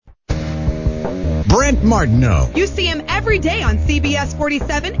Brent Martineau. You see him every day on CBS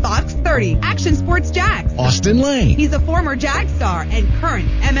 47, Fox 30, Action Sports Jax. Austin Lane. He's a former Jag star and current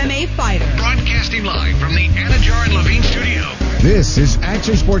MMA fighter. Broadcasting live from the Anajar and Levine studio. This is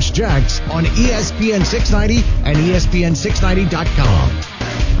Action Sports Jax on ESPN 690 and ESPN690.com.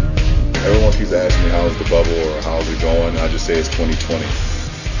 Everyone keeps asking me how's the bubble or how's it going. I just say it's 2020.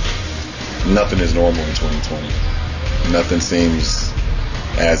 Nothing is normal in 2020. Nothing seems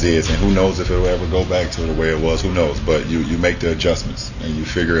as is, and who knows if it'll ever go back to the way it was. Who knows? But you make the adjustments and you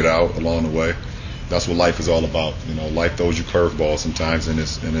figure it out along the way. That's what life is all about. You know, life throws you curveballs sometimes, and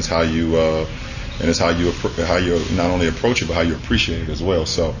it's how you how you not only approach it but how you appreciate it as well.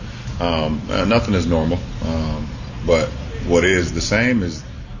 So nothing is normal, but what is the same is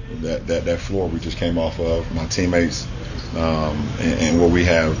that floor we just came off of, my teammates, and what we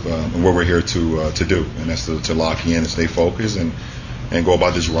have, and what we're here to do, and that's to lock in and stay focused and go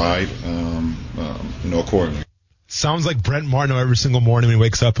about this ride, accordingly. Sounds like Brent Martineau every single morning when he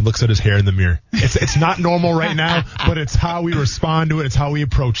wakes up and looks at his hair in the mirror. It's not normal right now, but it's how we respond to it. It's how we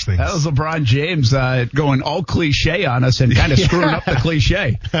approach things. That was LeBron James going all cliche on us and kind of screwing up the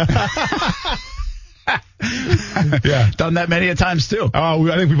cliche. Yeah, done that many a times too. Oh,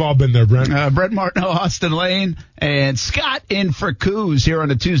 I think we've all been there, Brent. Brent Martineau, Austin Lane, and Scott in for Coos here on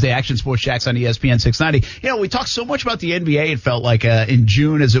a Tuesday. Action Sports Jax on ESPN 690. You know, we talked so much about the NBA. It felt like in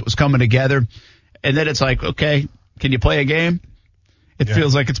June as it was coming together, and then it's like, okay, can you play a game? It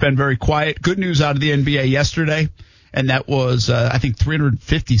feels like it's been very quiet. Good news out of the NBA yesterday, and that was I think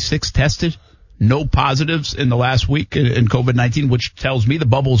 356 tested. No positives in the last week in COVID-19, which tells me the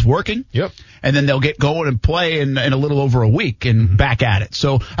bubble's working. Yep. And then they'll get going and play in a little over a week and back at it.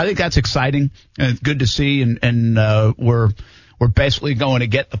 So I think that's exciting. It's good to see. And we're basically going to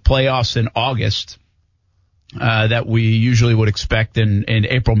get the playoffs in August that we usually would expect in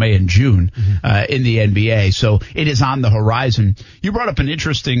April, May, and June in the NBA. So it is on the horizon. You brought up an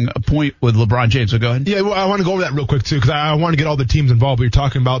interesting point with LeBron James. So go ahead. Yeah, well, I want to go over that real quick, too, because I want to get all the teams involved. But you're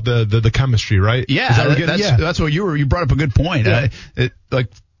talking about the chemistry, right? Yeah, that's what you brought up a good point. Yeah.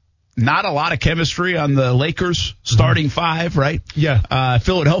 Not a lot of chemistry on the Lakers starting five, right? Yeah.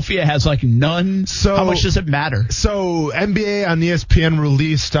 Philadelphia has like none. So how much does it matter? So NBA on ESPN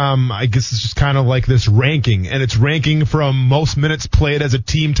released, I guess it's just kind of like this ranking, and it's ranking from most minutes played as a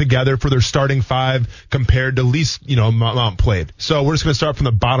team together for their starting five compared to least, amount played. So we're just going to start from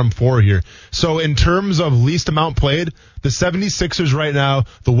the bottom four here. So in terms of least amount played, the 76ers right now,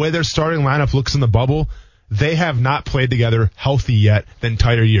 the way their starting lineup looks in the bubble, they have not played together healthy yet the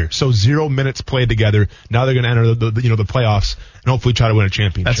entire year. So 0 minutes played together. Now they're going to enter the playoffs and hopefully try to win a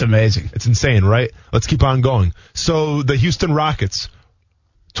championship. That's amazing. It's insane, right? Let's keep on going. So the Houston Rockets,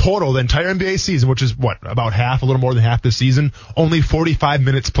 total, the entire NBA season, which is about half, a little more than half the season, only 45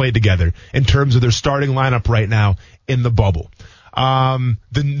 minutes played together in terms of their starting lineup right now in the bubble. The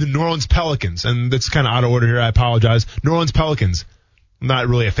New Orleans Pelicans, and it's kind of out of order here, I apologize. New Orleans Pelicans, not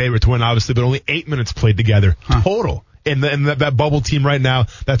really a favorite to win, obviously, but only 8 minutes played together total in that bubble team right now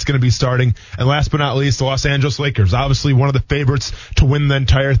that's going to be starting. And last but not least, the Los Angeles Lakers, obviously one of the favorites to win the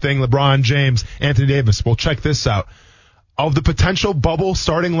entire thing. LeBron James, Anthony Davis. Well, check this out. Of the potential bubble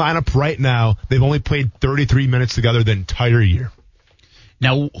starting lineup right now, they've only played 33 minutes together the entire year.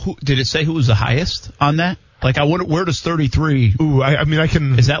 Now, did it say who was the highest on that? Like, where does 33? Ooh, I mean, I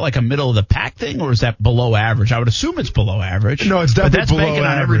can. Is that like a middle of the pack thing, or is that below average? I would assume it's below average. No, it's definitely below average. But that's banking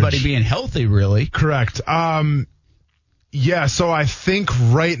on everybody being healthy, really. Correct. Yeah. So I think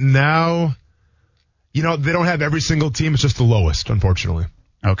right now, they don't have every single team. It's just the lowest, unfortunately.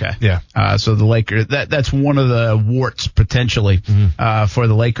 Okay. Yeah. So the Lakers, that's one of the warts potentially for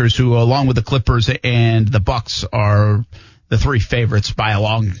the Lakers, who, along with the Clippers and the Bucks, are the three favorites by a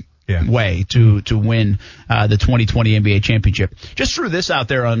long way to win the 2020 NBA championship. Just threw this out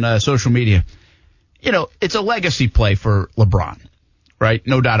there on social media. It's a legacy play for LeBron, right?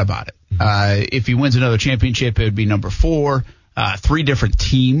 No doubt about it. If he wins another championship, it would be number 4. 3 different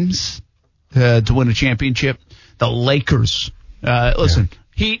teams to win a championship. The Lakers,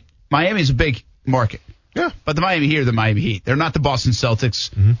 Heat, Miami's a big market. Yeah. But the Miami Heat are the Miami Heat. They're not the Boston Celtics.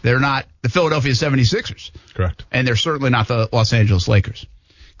 They're not the Philadelphia 76ers. Correct. And they're certainly not the Los Angeles Lakers.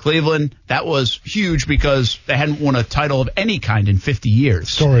 Cleveland, that was huge because they hadn't won a title of any kind in 50 years.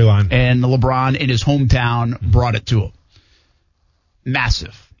 Storyline. And LeBron in his hometown brought it to him.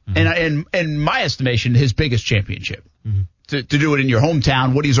 Massive. And in my estimation, his biggest championship. To do it in your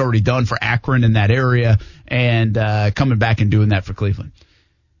hometown, what he's already done for Akron in that area, and coming back and doing that for Cleveland.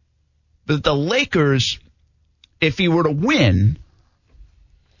 But the Lakers, if he were to win,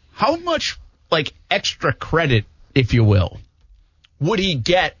 how much extra credit, if you will, would he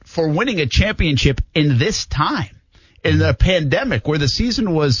get for winning a championship in this time, in the pandemic where the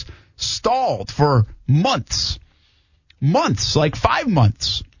season was stalled for months, like 5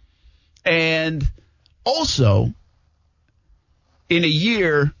 months. And also in a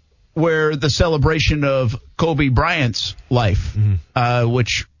year where the celebration of Kobe Bryant's life,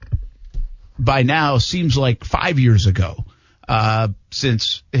 which by now seems like 5 years ago,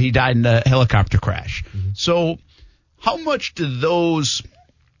 since he died in a helicopter crash. So how much do those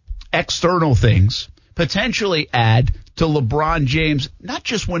external things potentially add to LeBron James not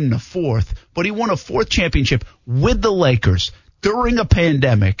just winning a fourth, but he won a fourth championship with the Lakers during a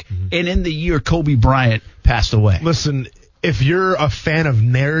pandemic and in the year Kobe Bryant passed away? Listen, if you're a fan of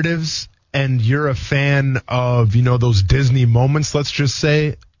narratives and you're a fan of, those Disney moments, let's just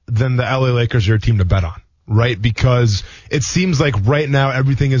say, then the LA Lakers are your team to bet on, right? Because it seems like right now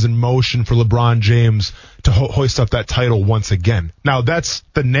everything is in motion for LeBron James to hoist up that title once again. Now that's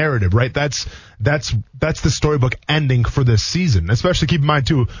the narrative, right? That's the storybook ending for this season. Especially keep in mind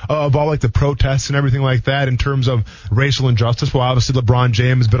too of all like the protests and everything like that in terms of racial injustice. Well, obviously LeBron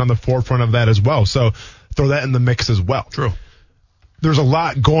James has been on the forefront of that as well. So throw that in the mix as well. True. There's a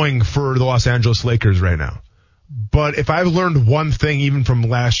lot going for the Los Angeles Lakers right now. But if I've learned one thing even from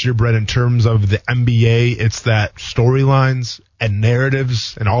last year, Brett, in terms of the NBA, it's that storylines and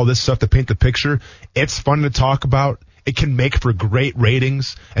narratives and all this stuff to paint the picture, it's fun to talk about. It can make for great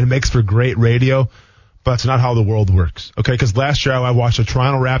ratings and it makes for great radio, but that's not how the world works, okay? Because last year I watched a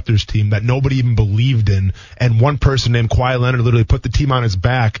Toronto Raptors team that nobody even believed in, and one person named Kawhi Leonard literally put the team on his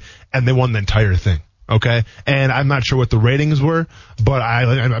back, and they won the entire thing. Okay, and I'm not sure what the ratings were, but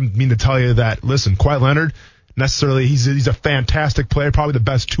I mean to tell you that, listen, Kawhi Leonard, necessarily, he's a fantastic player, probably the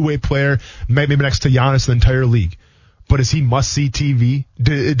best two-way player, maybe next to Giannis in the entire league. But is he must-see TV?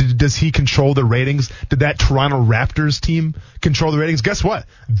 Does he control the ratings? Did that Toronto Raptors team control the ratings? Guess what?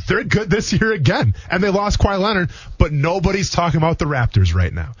 They're good this year again, and they lost Kawhi Leonard, but nobody's talking about the Raptors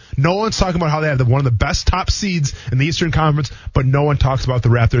right now. No one's talking about how they have one of the best top seeds in the Eastern Conference, but no one talks about the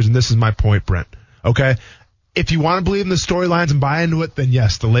Raptors, and this is my point, Brent. Okay? If you want to believe in the storylines and buy into it, then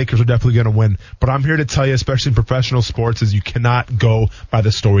yes, the Lakers are definitely going to win. But I'm here to tell you, especially in professional sports, is you cannot go by the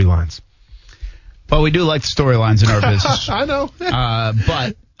storylines. Well, we do like the storylines in our business. I know.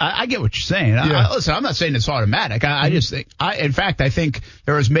 But I get what you're saying. Yeah. Listen, I'm not saying it's automatic. I just think, in fact, I think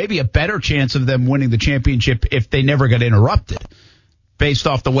there is maybe a better chance of them winning the championship if they never got interrupted, based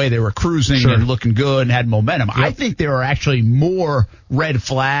off the way they were cruising and looking good and had momentum. Yep. I think there are actually more red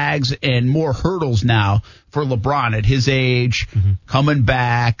flags and more hurdles now for LeBron at his age, coming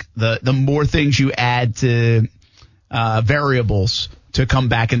back, the more things you add to variables to come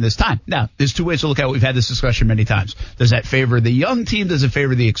back in this time. Now, there's two ways to look at it. We've had this discussion many times. Does that favor the young team? Does it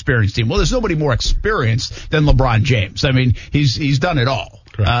favor the experienced team? Well, there's nobody more experienced than LeBron James. I mean, he's done it all.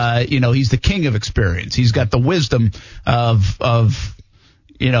 He's the king of experience. He's got the wisdom of a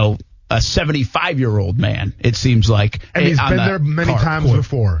 75-year-old man, it seems like. And he's been there many times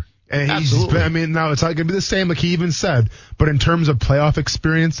before. And Absolutely. Now it's not going to be the same like he even said, but in terms of playoff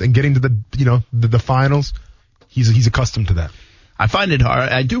experience and getting to the finals, he's accustomed to that. I find it hard.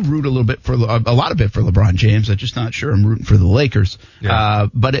 I do root a lot of it for LeBron James. I'm just not sure I'm rooting for the Lakers. Yeah.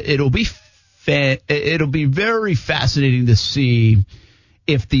 But it'll be very fascinating to see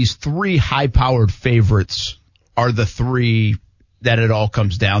if these three high-powered favorites are the three that it all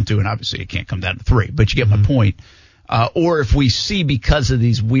comes down to, and obviously it can't come down to three, but you get my point. Or if we see, because of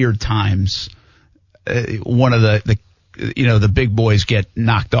these weird times, one of the big boys get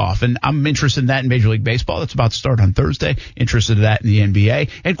knocked off. And I'm interested in that in Major League Baseball. That's about to start on Thursday. Interested in that in the NBA.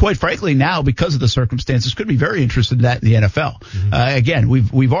 And quite frankly, now, because of the circumstances, could be very interested in that in the NFL. Again,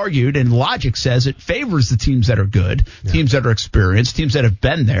 we've argued, and logic says it favors the teams that are good, teams that are experienced, teams that have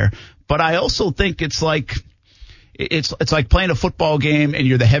been there. But I also think it's like playing a football game and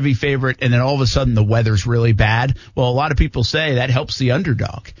you're the heavy favorite, and then all of a sudden the weather's really bad. Well, a lot of people say that helps the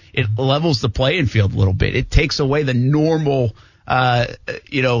underdog. It levels the playing field a little bit. It takes away the normal,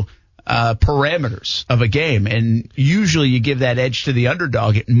 parameters of a game, and usually you give that edge to the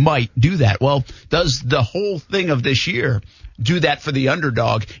underdog. It might do that. Well, does the whole thing of this year do that for the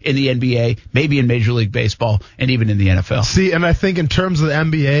underdog in the NBA, maybe in Major League Baseball, and even in the NFL? See, and I think in terms of the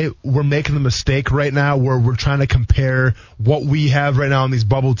NBA, we're making the mistake right now where we're trying to compare what we have right now on these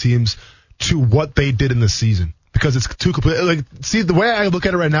bubble teams to what they did in the season, because it's too complete. See, the way I look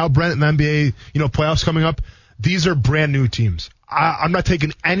at it right now, Brent, in the NBA, playoffs coming up, these are brand new teams. I'm not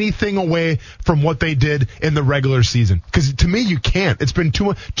taking anything away from what they did in the regular season. Because to me, you can't. It's been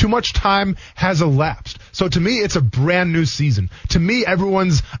too much time has elapsed. So to me, it's a brand new season. To me,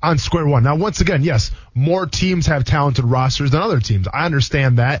 everyone's on square one. Now, once again, yes, more teams have talented rosters than other teams. I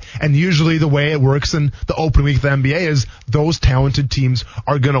understand that. And usually the way it works in the opening week of the NBA is those talented teams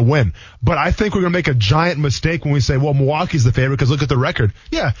are going to win. But I think we're going to make a giant mistake when we say, well, Milwaukee's the favorite because look at the record.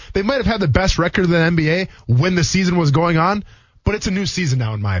 Yeah, they might have had the best record in the NBA when the season was going on, but it's a new season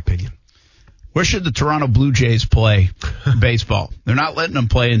now, in my opinion. Where should the Toronto Blue Jays play baseball? They're not letting them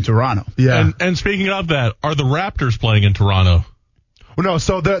play in Toronto. Yeah. And speaking of that, are the Raptors playing in Toronto? Well, no,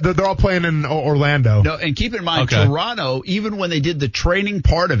 so they're all playing in Orlando. No, and keep in mind, Toronto, even when they did the training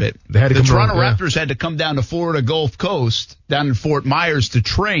part of it, the Toronto Raptors had to come down to Florida Gulf Coast, down in Fort Myers to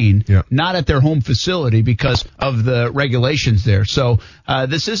train, not at their home facility because of the regulations there. So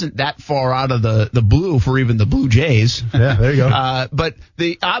this isn't that far out of the blue for even the Blue Jays. Yeah, there you go. But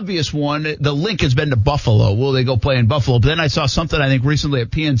the obvious one, the link has been to Buffalo. Will they go play in Buffalo? But then I saw something, I think, recently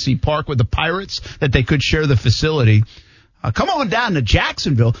at PNC Park with the Pirates that they could share the facility. Come on down to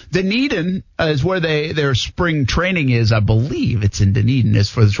Jacksonville. Dunedin is where their spring training is. I believe it's in Dunedin. It's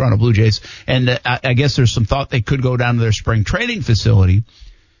for the Toronto Blue Jays. And I guess there's some thought they could go down to their spring training facility.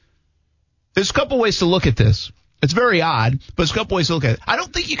 There's a couple ways to look at this. It's very odd, but there's a couple ways to look at it. I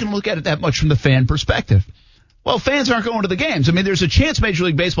don't think you can look at it that much from the fan perspective. Well, fans aren't going to the games. I mean, there's a chance Major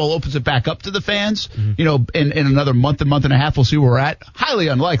League Baseball opens it back up to the fans. Mm-hmm. You know, in another month and a half, we'll see where we're at. Highly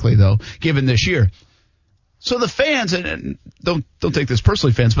unlikely, though, given this year. So the fans, and don't take this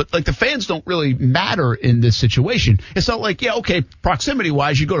personally, fans, but like the fans don't really matter in this situation. It's not like,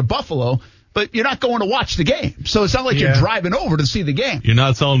 proximity-wise, you go to Buffalo, but you're not going to watch the game. So it's not like you're driving over to see the game. You're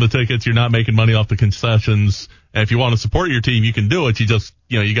not selling the tickets. You're not making money off the concessions. And if you want to support your team, you can do it. You just,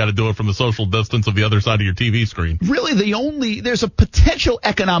 you got to do it from the social distance of the other side of your TV screen. Really, there's a potential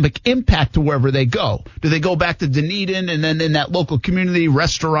economic impact to wherever they go. Do they go back to Dunedin and then in that local community,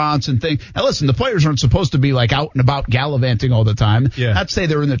 restaurants and things? Now listen, the players aren't supposed to be like out and about gallivanting all the time. Yeah. Not to say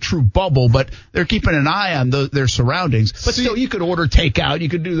they're in the true bubble, but they're keeping an eye on their surroundings. But still, you could order takeout. You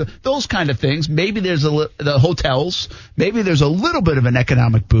could do those kind of things. Maybe there's the hotels. Maybe there's a little bit of an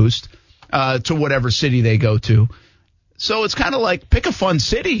economic boost to whatever city they go to. So it's kind of like pick a fun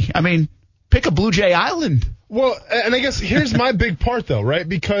city. I mean, pick a Blue Jay Island. Well, and I guess here's my big part, though, right?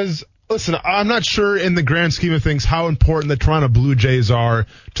 Because, listen, I'm not sure in the grand scheme of things how important the Toronto Blue Jays are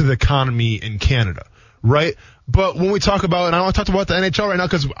to the economy in Canada, right? But when we talk about, and I want to talk about the NHL right now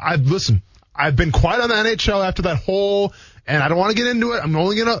because I've been quiet on the NHL after that whole, and I don't want to get into it. I'm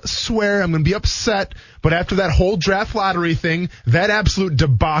only going to swear. I'm going to be upset. But after that whole draft lottery thing, that absolute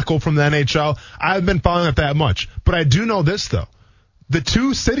debacle from the NHL, I haven't been following it that much. But I do know this, though. The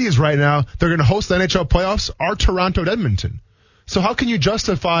two cities right now they're going to host the NHL playoffs are Toronto and Edmonton. So how can you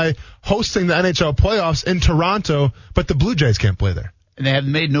justify hosting the NHL playoffs in Toronto, but the Blue Jays can't play there? And they have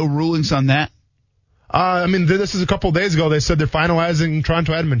made no rulings on that? This is a couple of days ago. They said they're finalizing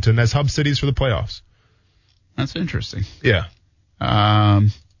Toronto Edmonton as hub cities for the playoffs. That's interesting. Yeah.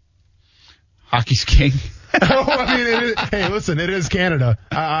 Hockey's king. Hey, listen, it is Canada.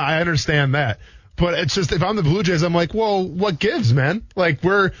 I understand that. But it's just, if I'm the Blue Jays, I'm like, well, what gives, man? Like,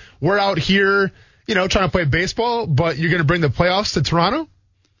 we're out here, trying to play baseball, but you're going to bring the playoffs to Toronto?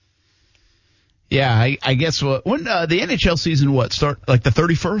 Yeah, I guess when the NHL season start like the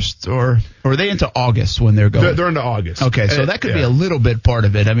 31st or are they into August when they're going? They're into August. Okay, so that could be a little bit part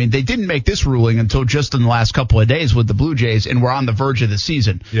of it. I mean, they didn't make this ruling until just in the last couple of days with the Blue Jays, and we're on the verge of the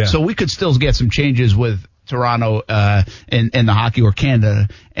season. Yeah. So we could still get some changes with Toronto and the hockey, or Canada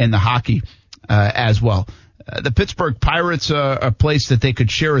and the hockey as well. The Pittsburgh Pirates are a place that they could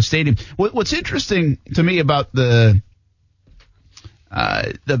share a stadium. What's interesting to me about the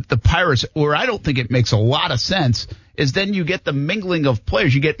Pirates, where I don't think it makes a lot of sense, is then you get the mingling of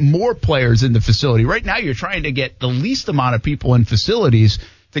players. You get more players in the facility. Right now you're trying to get the least amount of people in facilities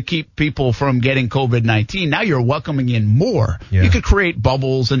to keep people from getting COVID-19. Now you're welcoming in more. Yeah. You could create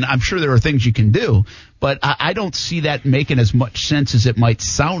bubbles, and I'm sure there are things you can do, but I don't see that making as much sense as it might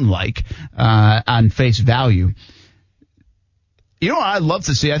sound like on face value. You know what I'd love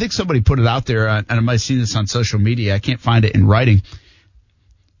to see? I think somebody put it out there, and I might have seen this on social media. I can't find it in writing.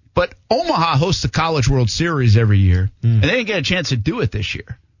 But Omaha hosts the College World Series every year, and they didn't get a chance to do it this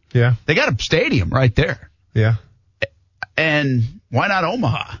year. Yeah. They got a stadium right there. Yeah. And why not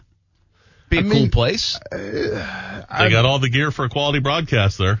Omaha? Be a cool place. They got all the gear for a quality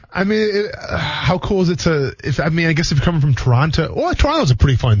broadcast there. I mean, how cool is it I guess if you're coming from Toronto, well, Toronto's a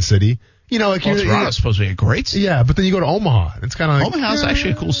pretty fun city. Toronto's supposed to be a great city. Yeah, but then you go to Omaha. It's kind of like Omaha's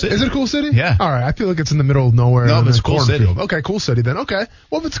actually a cool city. Is it a cool city? Yeah. All right. I feel like it's in the middle of nowhere. No, but it's a cool city. Okay, cool city then. Okay.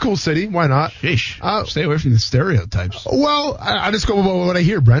 Well, if it's a cool city, why not? Sheesh. Stay away from the stereotypes. Well, I just go with what I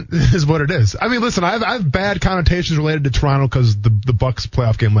hear, Brent, is what it is. I mean, listen, I have bad connotations related to Toronto because the Bucks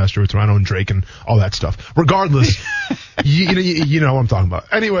playoff game last year with Toronto and Drake and all that stuff. Regardless, you know what I'm talking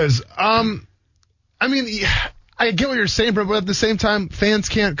about. Anyways, I mean, I get what you're saying, but at the same time, fans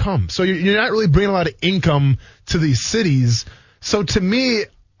can't come. So you're not really bringing a lot of income to these cities. So to me,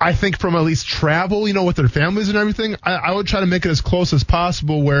 I think from at least travel, with their families and everything, I would try to make it as close as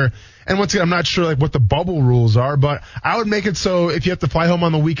possible where, and once again, I'm not sure what the bubble rules are, but I would make it so if you have to fly home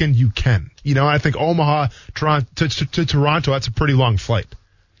on the weekend, you can. I think Omaha to Toronto, that's a pretty long flight.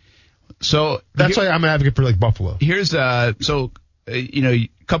 So that's why I'm an advocate for Buffalo. Here's a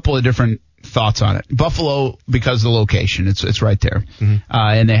couple of different thoughts on it. Buffalo, because of the location, it's right there,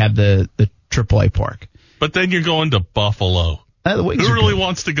 and they have the AAA park. But then you're going to Buffalo. The Wings Who really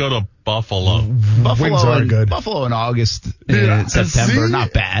wants to go to Buffalo? Wings are good. Buffalo in August, September,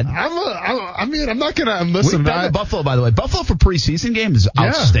 not bad. I'm not gonna listen. We've been to Buffalo, by the way. Buffalo for preseason game is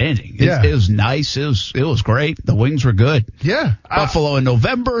outstanding. It was nice. It was great. The Wings were good. Yeah. Buffalo in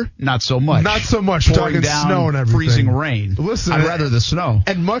November, not so much. Not so much. Pouring down, snow and everything. Freezing rain. Listen, I'd rather the snow.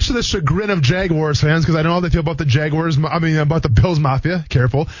 And much to the chagrin of Jaguars fans, because I know how they feel about the Jaguars. About the Bills Mafia.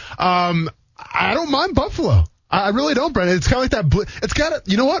 Careful. I don't mind Buffalo. I really don't, Brent. It's kind of like that. It's got it.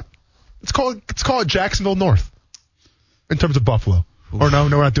 You know what? Let's call it Jacksonville North in terms of Buffalo. Oof. Or no,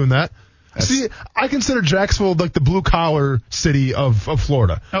 we're not doing that. See, I consider Jacksonville like the blue collar city of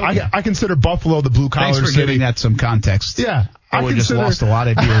Florida. Okay. I consider Buffalo the blue collar city. Thanks for giving that some context. Yeah. We just lost a lot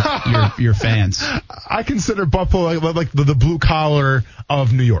of your fans. I consider Buffalo like the blue collar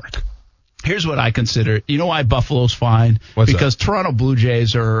of New York. Here's what I consider. You know why Buffalo's fine? Because Toronto Blue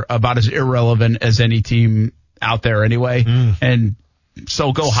Jays are about as irrelevant as any team out there anyway. And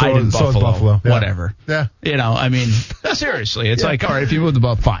so go hide in Buffalo. Yeah. Whatever. Yeah. Seriously. It's like, all right, if you move the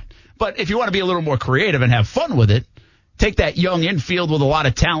ball, fine. But if you want to be a little more creative and have fun with it, take that young infield with a lot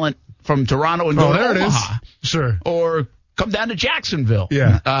of talent from Toronto and go to Omaha. It is. Sure. Or come down to Jacksonville.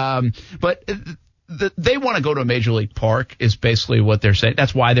 Yeah. But they want to go to a major league park is basically what they're saying.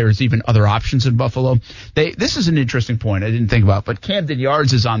 That's why there's even other options in Buffalo. This is an interesting point I didn't think about, but Camden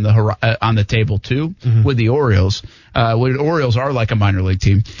Yards is on the table too with the Orioles. The Orioles are like a minor league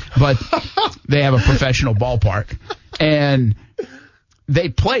team, but they have a professional ballpark, and they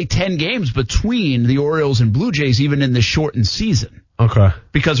play 10 games between the Orioles and Blue Jays even in the shortened season. Okay.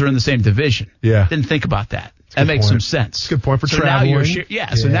 Because they're in the same division. Yeah. Didn't think about that. That makes some sense. Good point for traveling.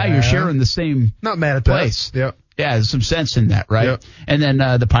 So now you're sharing the same Not mad at place. That. Yep. Yeah, there's some sense in that, right? Yep. And then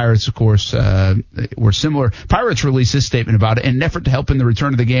the Pirates, of course, were similar. Pirates released this statement about it. In an effort to help in the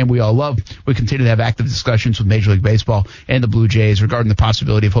return of the game we all love, we continue to have active discussions with Major League Baseball and the Blue Jays regarding the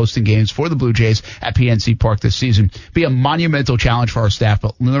possibility of hosting games for the Blue Jays at PNC Park this season. Be a monumental challenge for our staff,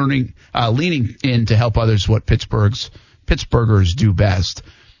 but leaning in to help others what Pittsburghers do best.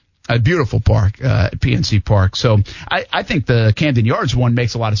 A beautiful park, PNC Park. So I think the Camden Yards one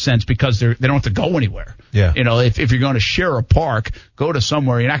makes a lot of sense because they don't have to go anywhere. Yeah. If you're going to share a park, go to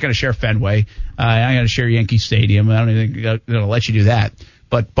somewhere. You're not going to share Fenway. You're not going to share Yankee Stadium. I don't even think they're going to let you do that.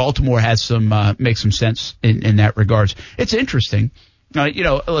 But Baltimore has makes some sense in that regards. It's interesting.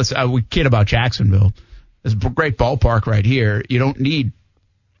 Listen, we kid about Jacksonville. There's a great ballpark right here. You don't need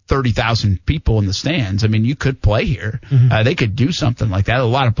 30,000 people in the stands. I mean, you could play here. They could do something like that. A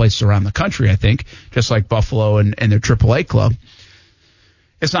lot of places around the country, I think, just like Buffalo and their AAA club.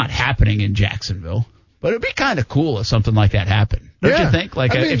 It's not happening in Jacksonville, but it'd be kind of cool if something like that happened. Don't you think?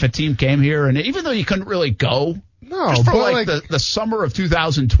 If a team came here, and even though you couldn't really go, just for the summer of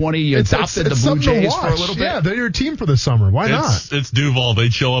 2020, you adopted the Blue Jays for a little bit. Yeah, they're your team for the summer. Why not? It's Duval.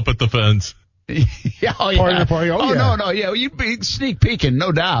 They'd show up at the fence. Party. No. You'd be sneak peeking,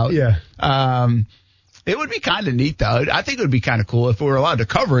 no doubt. Yeah. It would be kind of neat, though. I think it would be kind of cool if we were allowed to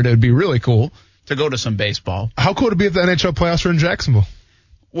cover it. It would be really cool to go to some baseball. How cool would it be if the NHL playoffs were in Jacksonville?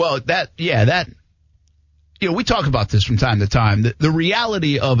 Well, we talk about this from time to time. The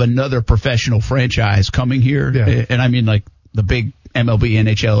reality of another professional franchise coming here, and I mean like the big MLB,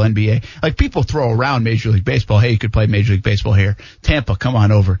 NHL, NBA. Like people throw around Major League Baseball. Hey, you could play Major League Baseball here. Tampa, come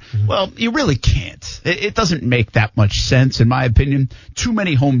on over. Well, you really can't. It doesn't make that much sense, in my opinion. Too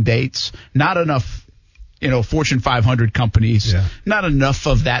many home dates. Not enough, Fortune 500 companies. Yeah. Not enough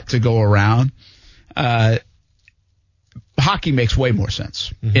of that to go around. Hockey makes way more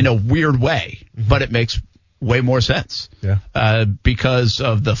sense in a weird way, but it makes way more sense. Yeah. Because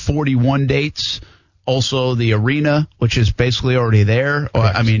of the 41 dates also the arena, which is basically already there. Or,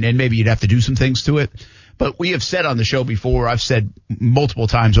 I mean, and maybe you'd have to do some things to it. But we have said on the show before, I've said multiple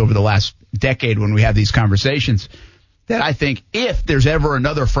times over the last decade when we have these conversations, that I think if there's ever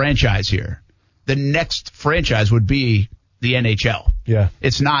another franchise here, the next franchise would be the NHL. Yeah.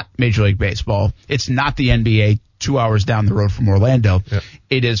 It's not Major League Baseball. It's not the NBA 2 hours down the road from Orlando. Yeah.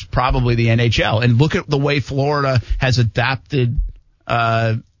 It is probably the NHL. And look at the way Florida has adapted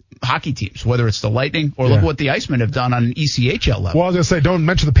hockey teams, whether it's the Lightning or look at what the Icemen have done on an ECHL level. Well, I was going to say, don't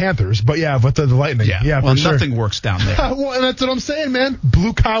mention the Panthers, but but the Lightning. Yeah, well, for sure. nothing works down there. Well, and that's what I'm saying, man.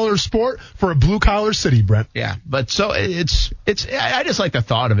 Blue-collar sport for a blue-collar city, Brent. Yeah, but so it's. I just like the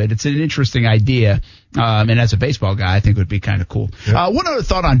thought of it. It's an interesting idea, and as a baseball guy, I think it would be kind of cool. Yeah. One other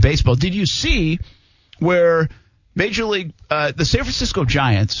thought on baseball. Did you see where Major League, the San Francisco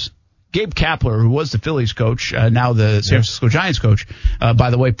Giants, Gabe Kapler, who was the Phillies coach, now the San Francisco Giants coach, by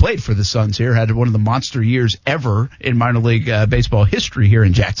the way, played for the Suns here, had one of the monster years ever in minor league baseball history here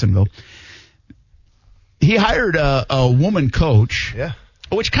in Jacksonville. He hired a woman coach,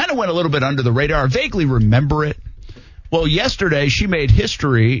 which kind of went a little bit under the radar. I vaguely remember it. Well, yesterday she made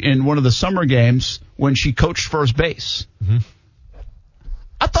history in one of the summer games when she coached first base. Mm-hmm.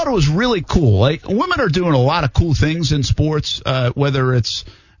 I thought it was really cool. Like, women are doing a lot of cool things in sports, whether it's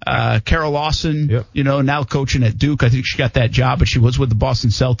Carol Lawson, now coaching at Duke. I think she got that job, but she was with the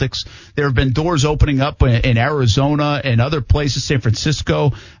Boston Celtics. There have been doors opening up in Arizona and other places, San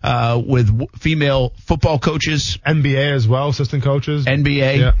Francisco, with female football coaches. NBA as well, assistant coaches.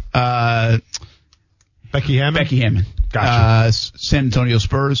 NBA. Yeah. Becky Hammon. Gotcha. San Antonio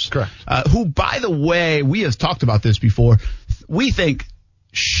Spurs. Correct. Who, by the way, we have talked about this before. We think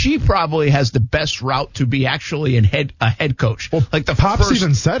she probably has the best route to be actually a head coach. Well, like Pops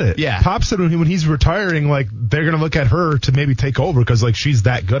even said it. Yeah. Pops said when he's retiring, like, they're going to look at her to maybe take over because, like, she's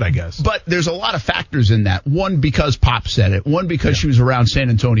that good, I guess. But there's a lot of factors in that. One, because Pop said it. One, because she was around San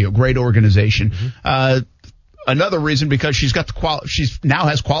Antonio, great organization. Mm-hmm. Another reason because she's got she's now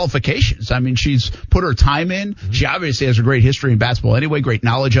has qualifications. I mean, she's put her time in. Mm-hmm. She obviously has a great history in basketball anyway, great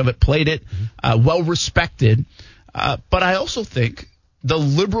knowledge of it, played it, well respected. But I also think the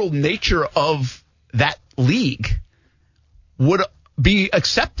liberal nature of that league would be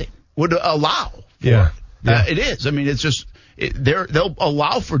accepting, would allow for it. It is. I mean, it's just they'll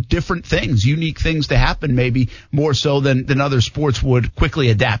allow for different things, unique things to happen, maybe more so than other sports would quickly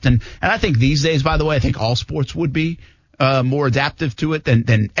adapt. And I think these days, by the way, I think all sports would be more adaptive to it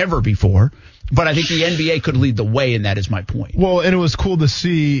than ever before. But I think the NBA could lead the way, and that is my point. Well, and it was cool to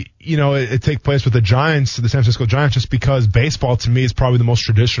see, it take place with the Giants, the San Francisco Giants, just because baseball to me is probably the most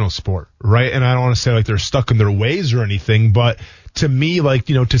traditional sport, right? And I don't want to say like they're stuck in their ways or anything, but to me, like,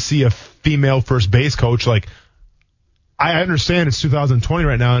 to see a female first base coach, like, I understand it's 2020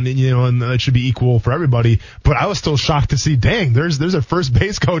 right now, and and it should be equal for everybody. But I was still shocked to see, dang, there's a first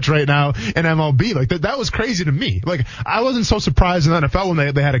base coach right now in MLB. Like that was crazy to me. Like I wasn't so surprised in the NFL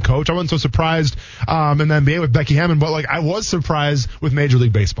when they had a coach. I wasn't so surprised in the NBA with Becky Hammon, but like I was surprised with Major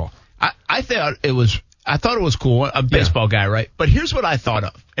League Baseball. I thought it was cool. A baseball guy, right? But here's what I thought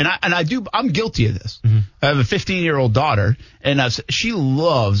of. I'm guilty of this. Mm-hmm. I have a 15-year-old daughter, and she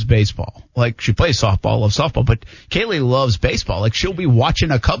loves baseball. Like, she plays softball, loves softball, but Kaylee loves baseball. Like, she'll be watching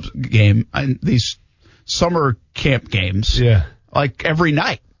a Cubs game and these summer camp games, like every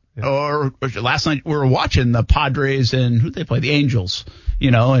night. Yeah. Or last night we were watching the Padres and who they play, the Angels,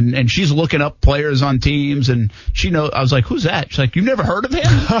 and she's looking up players on teams, and I was like, who's that? She's like, you've never heard of him? I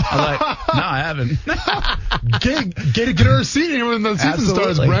was like, no, I haven't. get her a seat when the season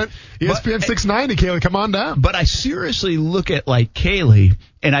starts, Brent. ESPN 690, Kaylee, come on down. But I seriously look at like Kaylee,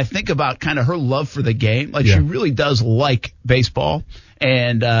 and I think about kind of her love for the game. Like she really does like baseball,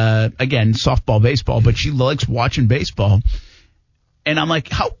 and again, softball, baseball, but she likes watching baseball. And I'm like,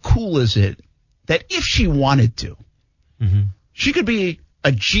 how cool is it that if she wanted to, she could be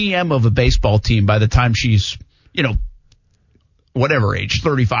a GM of a baseball team by the time she's, whatever age,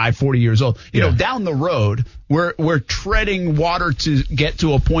 35, 40 years old. Down the road, we're treading water to get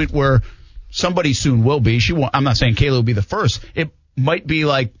to a point where somebody soon will be. I'm not saying Kayla will be the first. It might be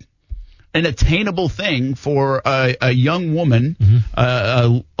like an attainable thing for a young woman,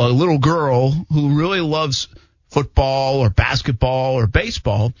 a little girl who really loves football or basketball or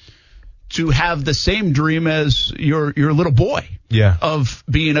baseball to have the same dream as your little boy of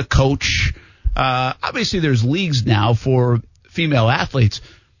being a coach. Obviously, there's leagues now for female athletes,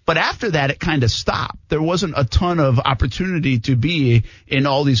 But after that, it kind of stopped. There wasn't a ton of opportunity to be in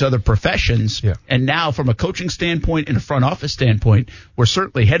all these other professions. Yeah. And now from a coaching standpoint and a front office standpoint, we're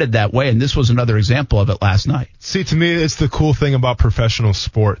certainly headed that way. And this was another example of it last night. See, to me, it's the cool thing about professional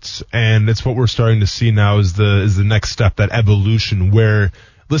sports. And it's what we're starting to see now is the next step, that evolution where,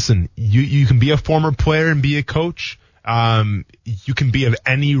 listen, you can be a former player and be a coach. You can be of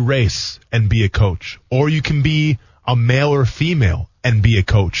any race and be a coach, or you can be a male or female and be a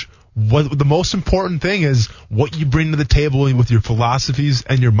coach. What the most important thing is what you bring to the table with your philosophies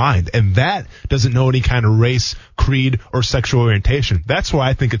and your mind. And that doesn't know any kind of race, creed, or sexual orientation. That's why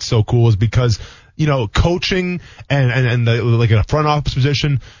I think it's so cool, is because, coaching and like in a front office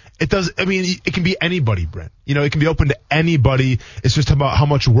position, it can be anybody, Brent. It can be open to anybody. It's just about how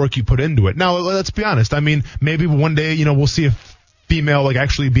much work you put into it. Now, let's be honest. Maybe one day, we'll see a female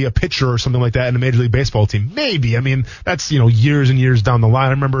actually be a pitcher or something like that in a Major League Baseball team. Maybe. That's, years and years down the line.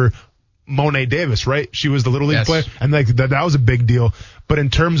 I remember Monet Davis, right? She was the Little League player, and that was a big deal. But in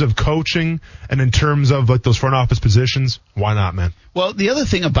terms of coaching and in terms of those front office positions, why not, man? Well, the other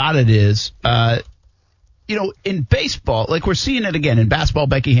thing about it is, in baseball, we're seeing it again in basketball,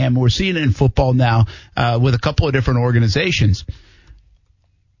 Becky Hammon, we're seeing it in football now with a couple of different organizations.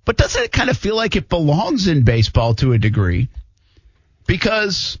 But doesn't it kind of feel like it belongs in baseball to a degree?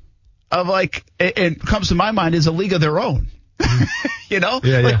 Because of it comes to my mind is a league of their own.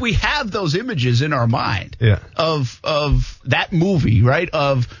 We have those images in our mind of that movie, right?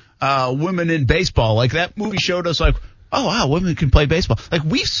 Of women in baseball. That movie showed us oh wow, women can play baseball.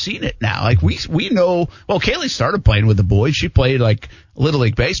 We've seen it now. We know. Well, Kaylee started playing with the boys. She played Little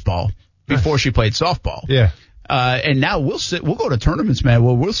League baseball before she played softball. Yeah. And now we'll go to tournaments, man.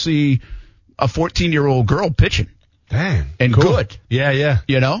 Well, we'll see a 14-year-old girl pitching. Dang. And cool. good. Yeah.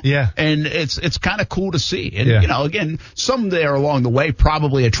 Yeah. And it's kind of cool to see. And, again, someday along the way,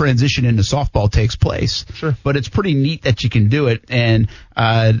 probably a transition into softball takes place. Sure. But it's pretty neat that you can do it. And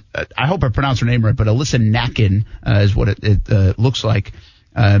I hope I pronounced her name right, but Alyssa Nakken is what it looks like.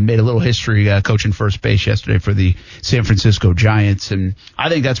 Made a little history coaching first base yesterday for the San Francisco Giants. And I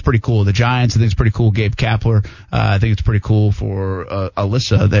think that's pretty cool. The Giants, I think it's pretty cool. Gabe Kapler, I think it's pretty cool for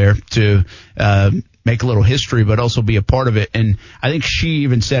Alyssa there to make a little history, but also be a part of it. And I think she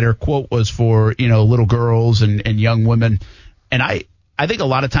even said her quote was for, little girls and young women. And I think a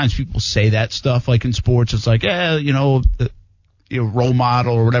lot of times people say that stuff in sports. It's role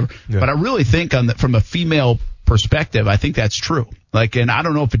model or whatever. Yeah. But I really think from a female perspective, I think that's true. And I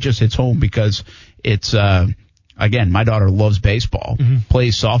don't know if it just hits home because it's, again, my daughter loves baseball,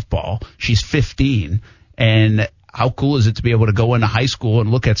 plays softball. She's 15. And how cool is it to be able to go into high school and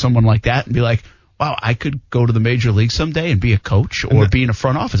look at someone like that and be like, wow, I could go to the major league someday and be a coach or be in a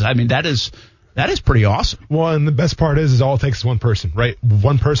front office. That is pretty awesome. Well, and the best part is all it takes is one person, right?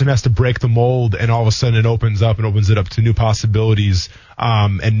 One person has to break the mold, and all of a sudden it opens it up to new possibilities,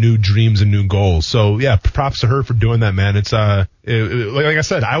 and new dreams and new goals. So yeah, props to her for doing that, man. It's, like I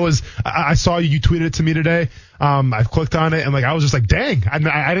said, I saw you tweeted it to me today. I clicked on it and I was just dang,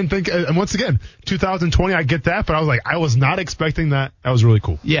 I didn't think, and once again, 2020, I get that, but I was not expecting that. That was really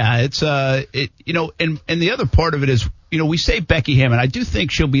cool. Yeah, it's, and the other part of it is, we say Becky Hammon. I do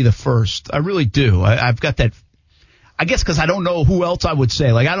think she'll be the first. I really do. I've got that, I guess, because I don't know who else I would say.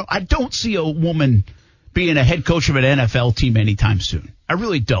 I don't see a woman being a head coach of an NFL team anytime soon. I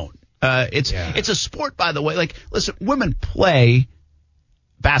really don't. It's a sport, by the way. Listen, women play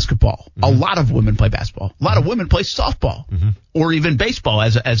basketball. Mm-hmm. A lot of women play basketball. A lot of women play softball or even baseball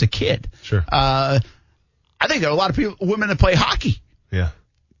as a kid. Sure. I think there are a lot of women that play hockey. Yeah.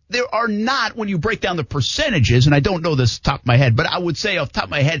 There are not, when you break down the percentages, and I don't know this off the top of my head, but I would say off the top of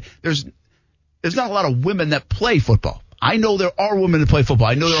my head, there's not a lot of women that play football. I know there are women that play football.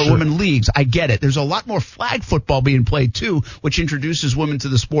 I know there are women leagues. I get it. There's a lot more flag football being played too, which introduces women to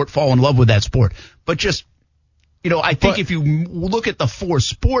the sport, fall in love with that sport. But just, I think if you look at the four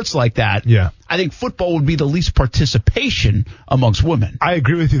sports like that, I think football would be the least participation amongst women. I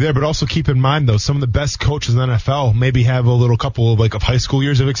agree with you there, but also keep in mind, though, some of the best coaches in the NFL maybe have a couple of high school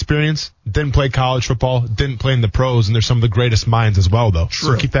years of experience, didn't play college football, didn't play in the pros, and they're some of the greatest minds as well, though.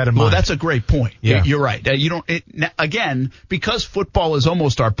 True. So keep that in mind. Well, that's a great point. Yeah. You're right. Again, because football is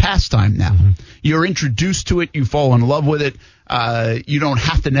almost our pastime now, you're introduced to it, you fall in love with it. You don't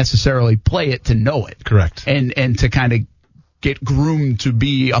have to necessarily play it to know it. Correct. And to kind of get groomed to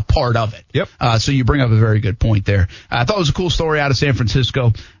be a part of it. Yep. So you bring up a very good point there. I thought it was a cool story out of San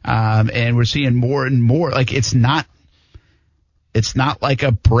Francisco. And we're seeing more and more. It's not like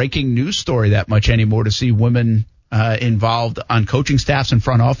a breaking news story that much anymore to see women involved on coaching staffs and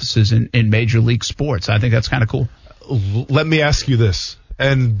front offices in major league sports. I think that's kind of cool. Let me ask you this.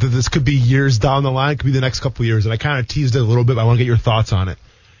 and this could be years down the line, it could be the next couple of years, and I kind of teased it a little bit, but I want to get your thoughts on it.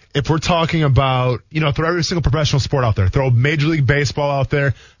 If we're talking about, throw every single professional sport out there, throw Major League Baseball out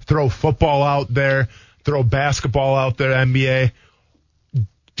there, throw football out there, throw basketball out there, NBA,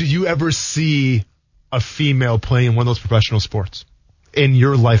 do you ever see a female playing in one of those professional sports in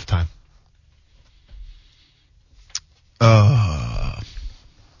your lifetime?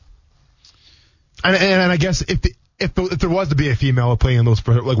 And I guess if there was to be a female playing in those,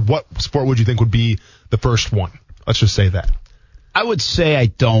 like, what sport would you think would be the first one? Let's just say that. I would say I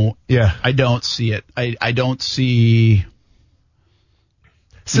don't. Yeah. I don't see it. I don't see.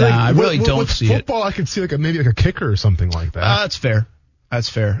 I really don't see it. Football, I could see maybe a kicker or something like that. That's fair. That's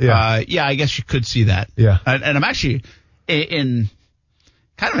fair. Yeah. I guess you could see that. Yeah. And I'm actually in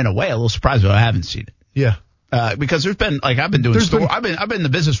a way a little surprised that I haven't seen it. Yeah. Because I've been doing I've been in the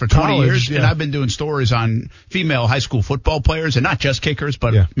business for 20 years, and I've been doing stories on female high school football players, and not just kickers,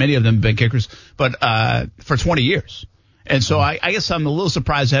 but many of them have been kickers, but for 20 years. And so I guess I'm a little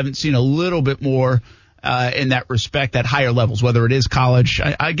surprised I haven't seen a little bit more in that respect at higher levels, whether it is college.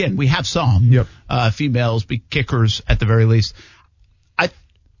 Again, we have some females be kickers at the very least.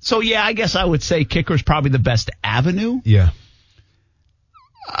 I guess I would say kicker's probably the best avenue. Yeah.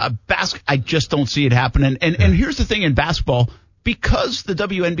 I just don't see it happening. And here's the thing in basketball, because the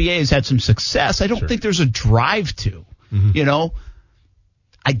WNBA has had some success, I don't think there's a drive to,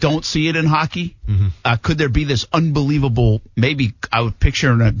 I don't see it in hockey. Mm-hmm. Could there be this unbelievable, maybe I would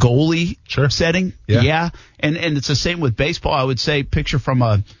picture in a goalie setting? Yeah. And it's the same with baseball. I would say picture from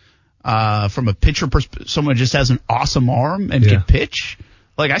a pitcher perspective, someone just has an awesome arm and can pitch.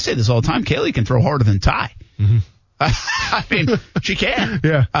 Like I say this all the time, Kaylee can throw harder than Ty. Mm-hmm. I mean, she can.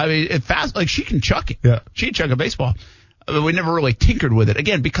 Yeah. I mean, she can chuck it. Yeah. She can chuck a baseball. But we never really tinkered with it.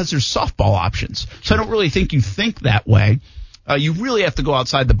 Again, because there's softball options. So I don't really think you think that way. You really have to go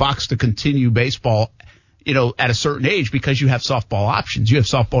outside the box to continue baseball, at a certain age, because you have softball options. You have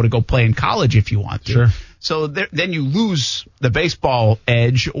softball to go play in college if you want to. Sure. So then you lose the baseball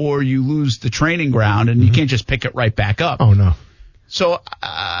edge, or you lose the training ground, and you can't just pick it right back up. Oh, no. So,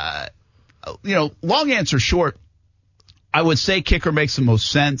 long answer short, I would say kicker makes the most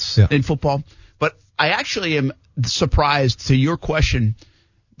sense in football. But I actually am surprised, to your question,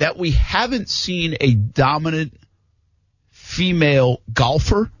 that we haven't seen a dominant female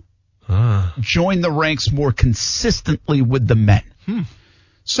golfer join the ranks more consistently with the men.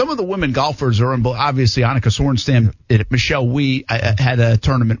 Some of the women golfers are obviously Annika Sorenstam, Michelle Wie had a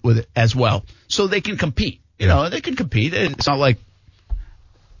tournament with it as well. So they can compete. They can compete. It's not like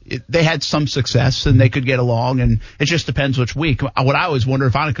they had some success and they could get along, and it just depends which week. What I always wonder,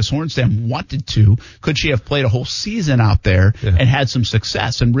 if Annika Sorenstam wanted to, could she have played a whole season out there and had some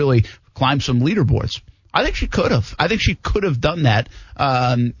success and really climbed some leaderboards? I think she could have. I think she could have done that,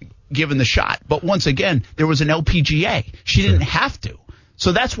 given the shot. But once again, there was an LPGA. She didn't have to.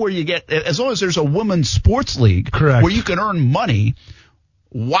 So that's where you get, as long as there's a women's sports league where you can earn money,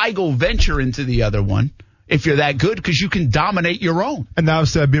 why go venture into the other one if you're that good? Because you can dominate your own. And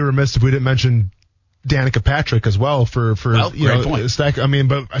obviously I'd be remiss if we didn't mention Danica Patrick as well for great point. Stack. I mean,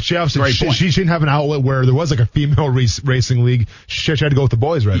 but she obviously she didn't have an outlet where there was like a female racing league. She had to go with the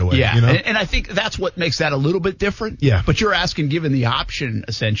boys right away. Yeah, and I think that's what makes that a little bit different. Yeah. But you're asking, given the option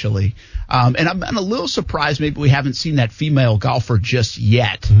essentially, and I'm a little surprised maybe we haven't seen that female golfer just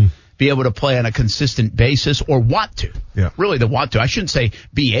yet. Mm-hmm. Be able to play on a consistent basis, or want to. Yeah. Really, they want to. I shouldn't say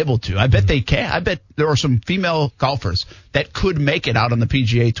be able to. I bet they can. I bet there are some female golfers that could make it out on the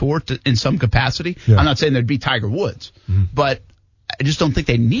PGA Tour in some capacity. Yeah. I'm not saying there'd be Tiger Woods, but I just don't think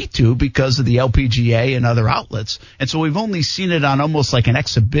they need to because of the LPGA and other outlets. And so we've only seen it on almost like an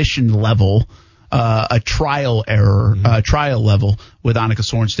exhibition level, a trial level with Annika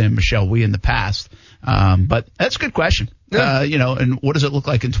Sorenstam and Michelle Wie in the past. But that's a good question. Yeah. And what does it look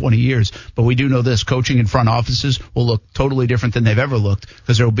like in 20 years? But we do know this: coaching in front offices will look totally different than they've ever looked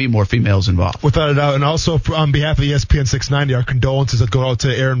because there will be more females involved. Without a doubt. And also on behalf of ESPN 690, our condolences that go out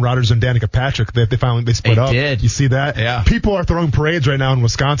to Aaron Rodgers and Danica Patrick. They finally split up. Did. You see that? Yeah. People are throwing parades right now in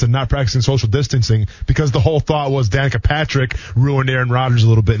Wisconsin, not practicing social distancing because the whole thought was Danica Patrick ruined Aaron Rodgers a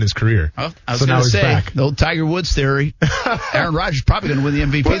little bit in his career. Oh, I was going to say, back. The old Tiger Woods theory. Aaron Rodgers probably going to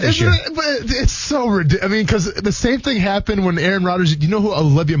win the MVP this year. But it's so ridiculous. I mean, because the same thing happened when Aaron Rodgers. You know who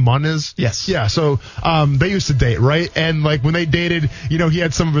Olivia Munn is? Yes. Yeah. So they used to date, right? And like when they dated, he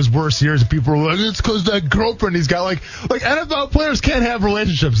had some of his worst years, and people were like, "It's because that girlfriend he's got." Like NFL players can't have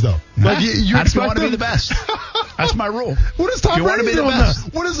relationships though. Like you expect want to be the best. That's my rule. What is Tom Brady doing then?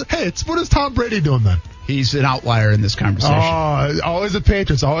 What is Tom Brady doing then? He's an outlier in this conversation. Oh, always the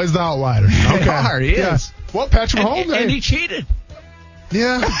Patriots, always the outlier. Okay. He is. Well, Patrick Mahomes, and he cheated.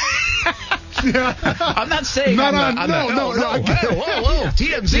 Yeah. Yeah. I'm not saying No. Whoa.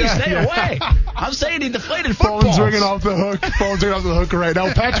 TMZ, stay away. I'm saying he deflated footballs. Phone's ringing off the hook right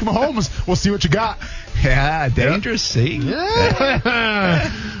now. Patrick Mahomes, we'll see what you got. Yeah, dangerous. See? Yeah.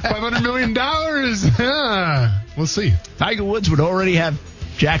 $500 million. Yeah. We'll see. Tiger Woods would already have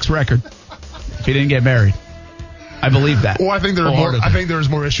Jack's record if he didn't get married. I believe that. Well, I think there's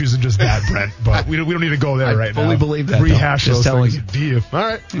more issues than just that, Brent. But we don't need to go there right now. I fully believe that. Rehash those things. You. Do you? All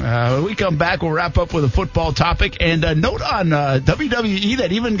right. When we come back, we'll wrap up with a football topic and a note on WWE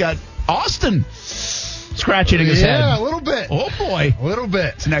that even got Austin scratching his head. Yeah, a little bit. Oh boy, a little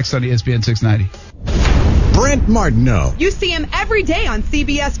bit. It's next on ESPN 690. Brent Martineau. You see him every day on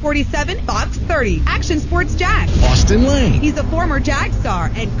CBS 47, Fox 30, Action Sports Jax. Austin Lane. He's a former Jag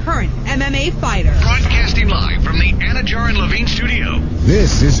star and current MMA fighter. Broadcasting live from the Anajar and Levine studio.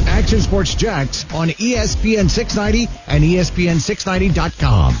 This is Action Sports Jax on ESPN 690 and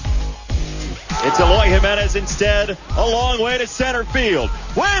ESPN690.com. It's Eloy Jimenez instead, a long way to center field.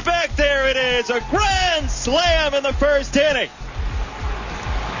 Way back there it is, a grand slam in the first inning.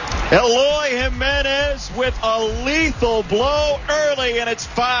 Eloy Jimenez with a lethal blow early, and it's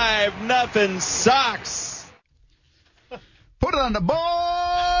 5-0 Sox. Put it on the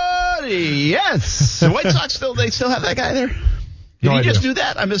board. Yes. The White Sox they still have that guy there? Did he just do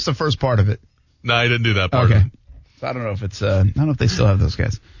that? I missed the first part of it. No, I didn't do that part. Okay. So I don't know if it's I don't know if they still have those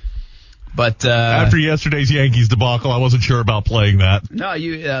guys. But after yesterday's Yankees debacle, I wasn't sure about playing that. No,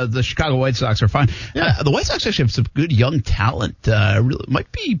 the Chicago White Sox are fine. Yeah. The White Sox actually have some good young talent. Really might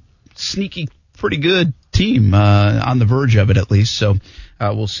be sneaky, pretty good team on the verge of it at least. So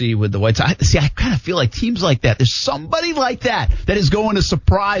we'll see with the White Sox. See, I kind of feel like teams like that. There's somebody like that is going to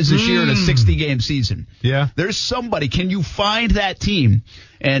surprise this year in a 60-game season. Yeah. There's somebody. Can you find that team?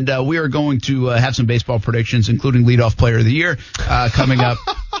 And we are going to have some baseball predictions, including leadoff player of the year, coming up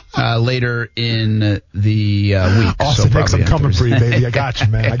later in the week. Austin Hicks, I'm coming for you, baby. I got you,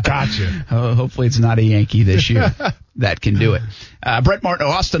 man. I got you. Hopefully it's not a Yankee this year that can do it. Brett Martin,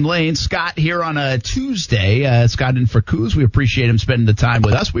 Austin Lane, Scott here on a Tuesday. Scott in for Coos. We appreciate him spending the time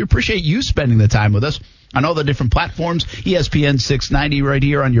with us. We appreciate you spending the time with us on all the different platforms. ESPN 690 right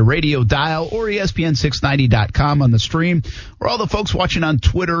here on your radio dial, or ESPN690.com on the stream, or all the folks watching on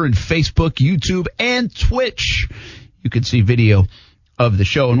Twitter and Facebook, YouTube, and Twitch. You can see video of the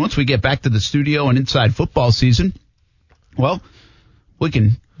show. And once we get back to the studio and inside football season, well, we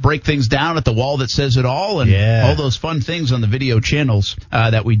can break things down at the wall that says it all and all those fun things on the video channels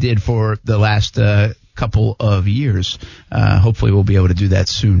that we did for the last couple of years. Hopefully we'll be able to do that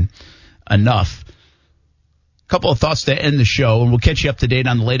soon enough. Couple of thoughts to end the show, and we'll catch you up to date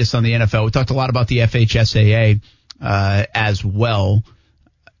on the latest on the NFL. We talked a lot about the FHSAA as well.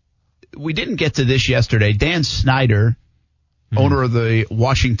 We didn't get to this yesterday. Dan Snyder, owner of the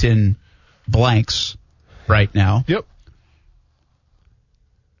Washington Blanks right now. Yep.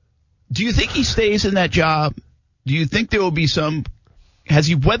 Do you think he stays in that job? Do you think there will be has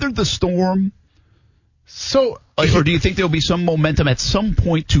he weathered the storm? Or do you think there will be some momentum at some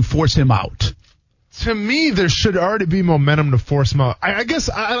point to force him out? To me, there should already be momentum to force him out. I guess,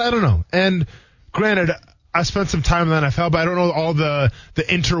 I don't know. And granted, I spent some time in the NFL, but I don't know all the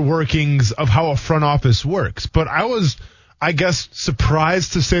interworkings of how a front office works. But I was, I guess,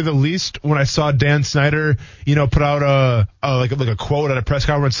 surprised to say the least when I saw Dan Snyder, put out a quote at a press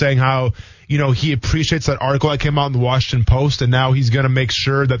conference saying how, he appreciates that article that came out in the Washington Post, and now he's going to make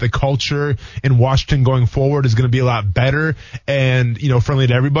sure that the culture in Washington going forward is going to be a lot better and, friendly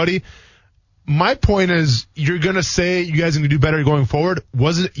to everybody. My point is, you're going to say you guys are going to do better going forward.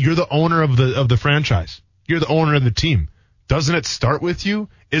 You're the owner of the franchise. You're the owner of the team. Doesn't it start with you?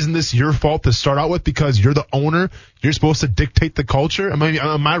 Isn't this your fault to start out with because you're the owner? You're supposed to dictate the culture.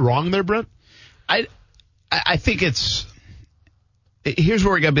 Am I wrong there, Brent? I think here's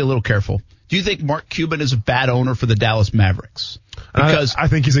where we got to be a little careful. Do you think Mark Cuban is a bad owner for the Dallas Mavericks? Because I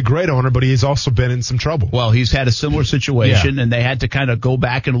think he's a great owner, but he's also been in some trouble. Well, he's had a similar situation, and they had to kind of go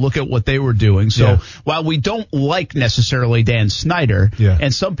back and look at what they were doing. So while we don't like necessarily Dan Snyder,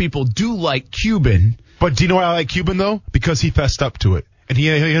 and some people do like Cuban. But do you know why I like Cuban, though? Because he fessed up to it. And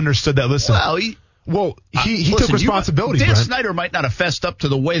he understood that, listen. Well, he took responsibility. Dan Snyder might not have fessed up to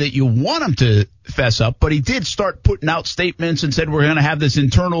the way that you want him to fess up, but he did start putting out statements and said we're going to have this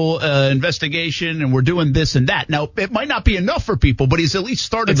internal investigation and we're doing this and that. Now, it might not be enough for people, but he's at least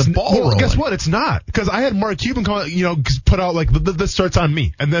started the ball rolling. Guess what? It's not. Because I had Mark Cuban put out this starts on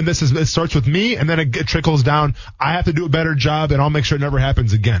me, and then it starts with me, and then it trickles down. I have to do a better job, and I'll make sure it never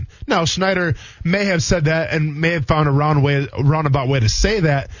happens again. Now, Snyder may have said that and may have found a roundabout way to say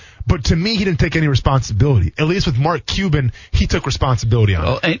that. But to me, he didn't take any responsibility. At least with Mark Cuban, he took responsibility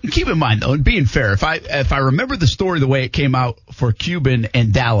on it. And keep in mind, though, and being fair, if I remember the story the way it came out for Cuban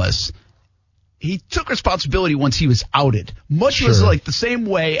and Dallas, he took responsibility once he was outed. Much was like the same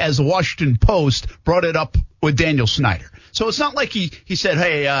way as the Washington Post brought it up with Daniel Snyder. So it's not like he said,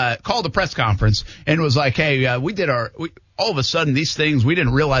 hey, called a press conference and was like, hey, all of a sudden these things, we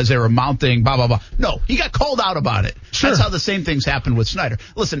didn't realize they were mounting, blah, blah, blah. No, he got called out about it. Sure. That's how the same things happened with Snyder.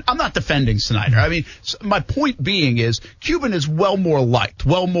 Listen, I'm not defending Snyder. I mean, my point being is Cuban is well more liked,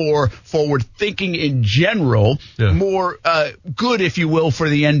 well more forward thinking in general, more good, if you will, for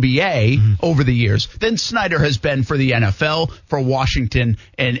the NBA over the years than Snyder has been for the NFL, for Washington,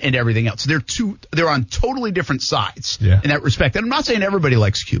 and everything else. They're on totally different sides in that respect. And I'm not saying everybody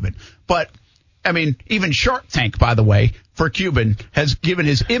likes Cuban, but I mean, even Shark Tank, by the way, for Cuban has given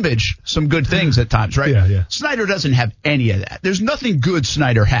his image some good things at times, right? Yeah. Snyder doesn't have any of that. There's nothing good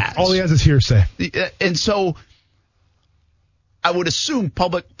Snyder has. All he has is hearsay. And so I would assume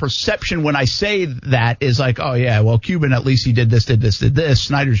public perception when I say that is like, oh, yeah, well, Cuban, at least he did this.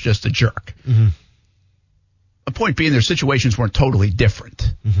 Snyder's just a jerk. Mm-hmm. The point being, their situations weren't totally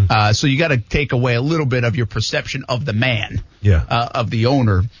different. Mm-hmm. So you got to take away a little bit of your perception of the man, of the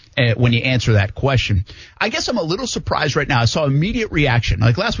owner, when you answer that question. I guess I'm a little surprised right now. I saw immediate reaction.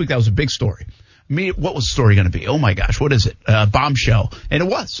 Like last week, that was a big story. What was the story going to be? Oh, my gosh, what is it? Bombshell. And it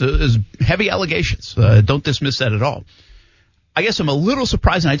was heavy allegations. Don't dismiss that at all. I guess I'm a little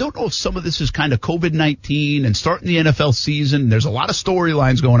surprised, and I don't know if some of this is kind of COVID-19 and starting the NFL season. There's a lot of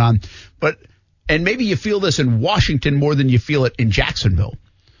storylines going on, and maybe you feel this in Washington more than you feel it in Jacksonville.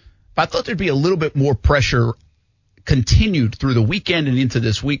 But I thought there'd be a little bit more pressure continued through the weekend and into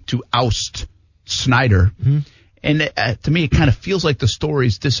this week to oust Snyder. Mm-hmm. And to me, it kind of feels like the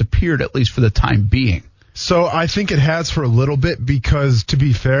story's disappeared, at least for the time being. So I think it has for a little bit because, to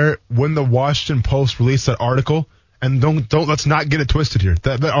be fair, when the Washington Post released that article, and don't let's not get it twisted here.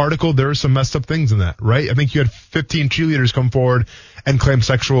 That article, there are some messed up things in that, right? I think you had 15 cheerleaders come forward and claim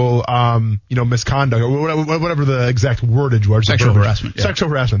sexual, misconduct, or whatever the exact wordage was. Sexual harassment. Yeah. Sexual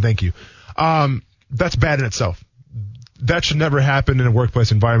harassment. Thank you. That's bad in itself. That should never happen in a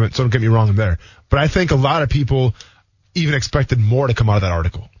workplace environment. So don't get me wrong there. But I think a lot of people even expected more to come out of that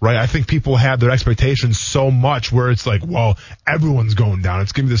article, right? I think people had their expectations so much where it's like, well, everyone's going down.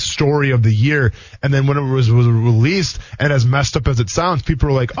 It's going to be the story of the year. And then when it was released, and as messed up as it sounds, people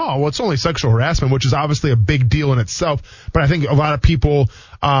were like, oh, well, it's only sexual harassment, which is obviously a big deal in itself. But I think a lot of people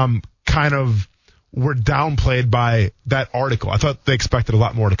kind of were downplayed by that article. I thought they expected a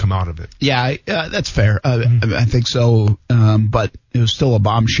lot more to come out of it. Yeah, that's fair. I think so. But it was still a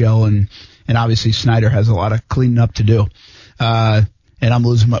bombshell, and obviously Snyder has a lot of cleaning up to do. And I'm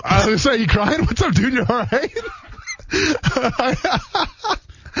losing my... I was going to say, you crying? What's up, dude? You all right?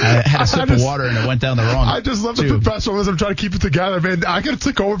 I had a sip of water and it went down the wrong I just love the professionalism, trying to keep it together, man. I could have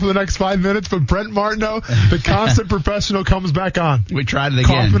took over for the next 5 minutes, but Brent Martineau, the constant professional, comes back on. We tried it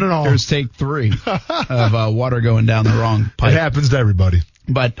again. Coughing and all. Here's take 3 of water going down the wrong pipe. It happens to everybody.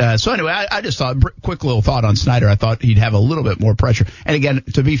 But so anyway, I just thought, quick little thought on Snyder. I thought he'd have a little bit more pressure. And again,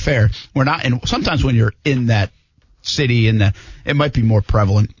 to be fair, we're not. And sometimes when you're in that city, it might be more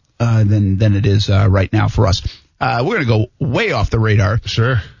prevalent than it is right now for us. We're going to go way off the radar.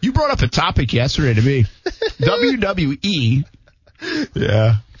 Sure. You brought up a topic yesterday to me. WWE.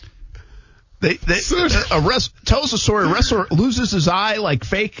 Yeah. Tell us a story. A wrestler loses his eye, like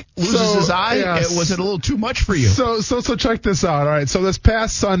fake loses his eye. Yes. Was it a little too much for you? So check this out. All right. So this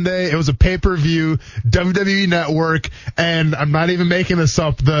past Sunday, it was a pay-per-view, WWE Network, and I'm not even making this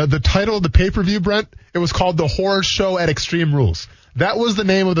up. The title of the pay-per-view, Brent, it was called The Horror Show at Extreme Rules. That was the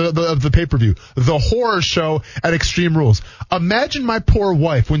name of the pay-per-view. The Horror Show at Extreme Rules. Imagine my poor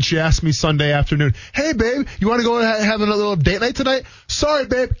wife when she asked me Sunday afternoon, hey, babe, you want to go and have a little date night tonight? Sorry,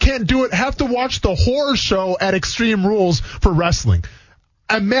 babe, can't do it. Have to watch The Horror Show at Extreme Rules for wrestling.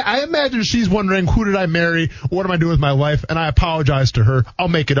 I imagine she's wondering, who did I marry? What am I doing with my life? And I apologize to her. I'll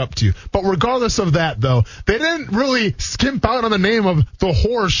make it up to you. But regardless of that, though, they didn't really skimp out on the name of The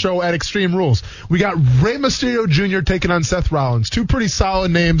Horror Show at Extreme Rules. We got Rey Mysterio Jr. taking on Seth Rollins. 2 pretty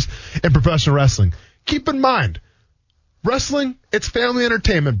solid names in professional wrestling. Keep in mind, wrestling, it's family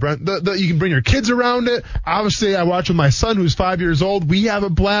entertainment, Brent. You can bring your kids around it. Obviously, I watch with my son who's 5 years old. We have a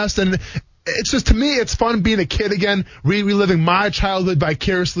blast, and it's just, to me, it's fun being a kid again, reliving my childhood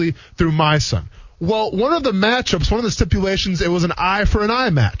vicariously through my son. Well, one of the matchups, one of the stipulations, it was an eye for an eye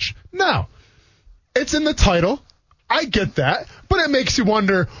match. Now, it's in the title. I get that, but it makes you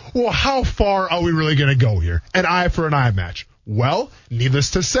wonder, well, how far are we really going to go here? An eye for an eye match. Well,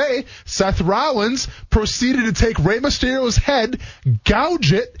 needless to say, Seth Rollins proceeded to take Rey Mysterio's head,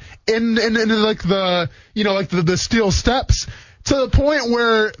 gouge it in like the steel steps, to the point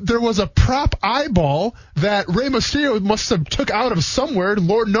where there was a prop eyeball that Rey Mysterio must have took out of somewhere,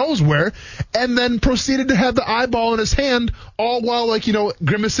 Lord knows where, and then proceeded to have the eyeball in his hand, all while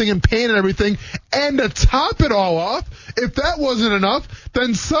grimacing in pain and everything. And to top it all off, if that wasn't enough,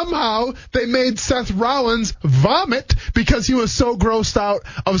 then somehow they made Seth Rollins vomit because he was so grossed out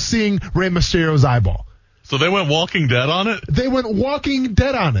of seeing Rey Mysterio's eyeball. So they went Walking Dead on it? They went Walking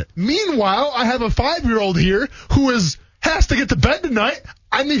Dead on it. Meanwhile, I have a 5-year-old here who has to get to bed tonight.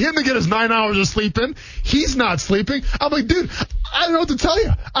 I need him to get his 9 hours of sleep in. He's not sleeping. I'm like, dude, I don't know what to tell you.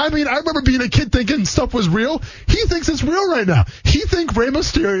 I mean, I remember being a kid thinking stuff was real. He thinks it's real right now. He thinks Rey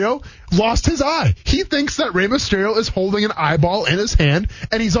Mysterio lost his eye. He thinks that Rey Mysterio is holding an eyeball in his hand,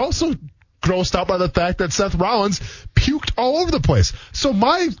 and he's also grossed out by the fact that Seth Rollins puked all over the place. So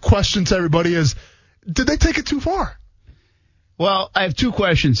my question to everybody is, did they take it too far? Well, I have 2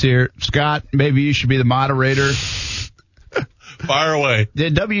 questions here. Scott, maybe you should be the moderator. Fire away.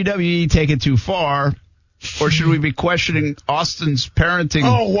 Did WWE take it too far, or should we be questioning Austin's parenting?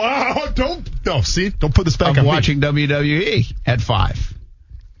 Oh, wow. Don't put this back on watching me. WWE at 5.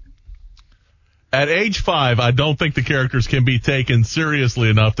 At age 5, I don't think the characters can be taken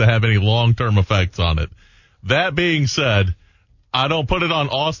seriously enough to have any long-term effects on it. That being said, I don't put it on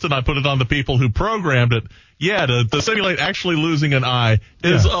Austin. I put it on the people who programmed it. Yeah, to simulate actually losing an eye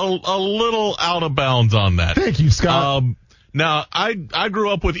is a little out of bounds on that. Thank you, Scott. Now, I grew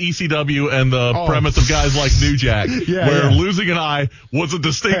up with ECW and the premise of guys like New Jack, where losing an eye was a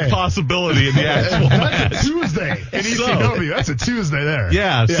distinct possibility in the actual match. That's a Tuesday in ECW. That's a Tuesday there.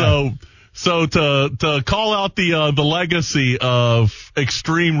 Yeah. So to call out the legacy of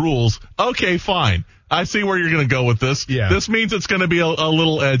Extreme Rules, okay, fine. I see where you're going to go with this. Yeah. This means it's going to be a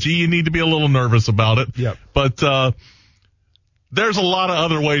little edgy. You need to be a little nervous about it. Yep. But there's a lot of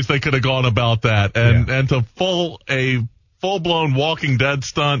other ways they could have gone about that, and to full-blown Walking Dead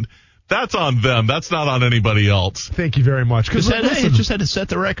stunt, that's on them. That's not on anybody else. Thank you very much. Because it just had to set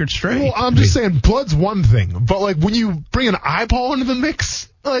the record straight. Well, I'm just saying, blood's one thing, but when you bring an eyeball into the mix,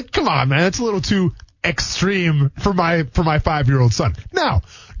 come on, man, it's a little too extreme for my 5-year-old son. Now,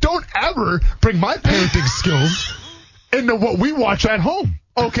 don't ever bring my parenting skills into what we watch at home.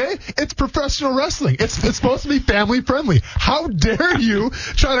 Okay? It's professional wrestling. It's supposed to be family friendly. How dare you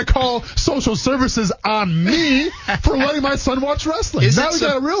try to call social services on me for letting my son watch wrestling? Now we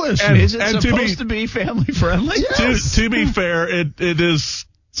got a real issue. Is it supposed to be family friendly? Yes. To be fair, it is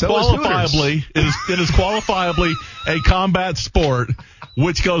qualifiably it is qualifiably a combat sport,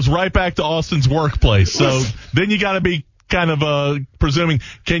 which goes right back to Austin's workplace. So then you got to be kind of presuming,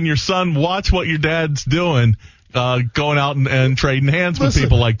 can your son watch what your dad's doing? Going out and trading hands with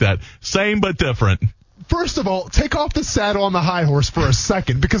people like that. Same but different. First of all, take off the saddle on the high horse for a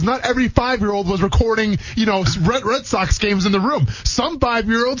second, because not every 5-year-old was recording, Red Sox games in the room. Some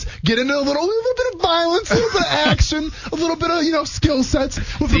 5-year-olds get into a little bit of violence, a little bit of action, a little bit of, skill sets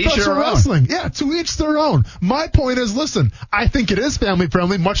with professional wrestling. Yeah, to each their own. My point is, listen, I think it is family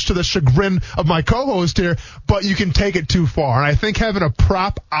friendly, much to the chagrin of my co-host here, but you can take it too far. And I think having a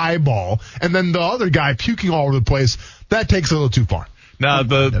prop eyeball and then the other guy puking all over the place, that takes a little too far. Now,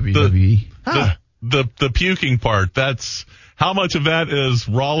 the puking part, that's how much of that is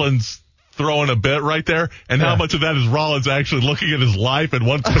Rollins throwing a bit right there, and how much of that is Rollins actually looking at his life and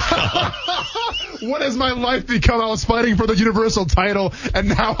what's become. What has my life become? I was fighting for the Universal title, and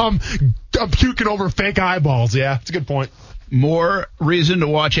now I'm puking over fake eyeballs. Yeah, it's a good point. More reason to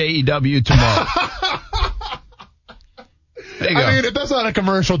watch AEW tomorrow. I mean, if that's not a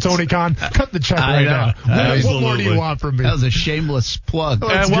commercial, Tony Khan, cut the check right now. What more do you want from me? That was a shameless plug.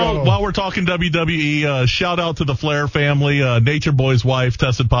 And while we're talking WWE, shout out to the Flair family. Nature Boy's wife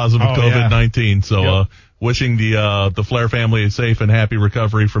tested positive with COVID-19. So wishing the Flair family a safe and happy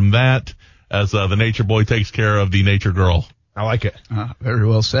recovery from that, as the Nature Boy takes care of the Nature Girl. I like it. Very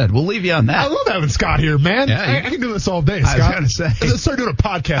well said. We'll leave you on that. I love having Scott here, man. Yeah, I can do this all day, Scott. I was going to say. Let's start doing a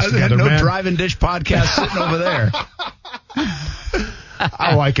podcast together, no man. Drive-In Dish podcast sitting over there.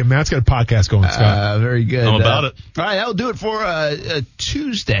 I like it, man. Let's get a podcast going, Scott. Very good. I'm about it. All right, that'll do it for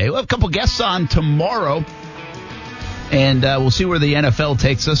Tuesday. We'll have a couple guests on tomorrow, and we'll see where the NFL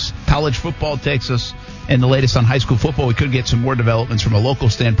takes us, college football takes us, and the latest on high school football. We could get some more developments from a local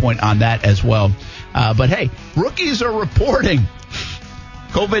standpoint on that as well. But, hey, rookies are reporting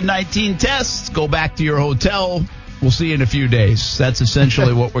COVID-19 tests. Go back to your hotel. We'll see you in a few days. That's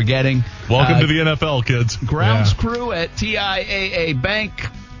essentially what we're getting. Welcome to the NFL, kids. Grounds crew at TIAA Bank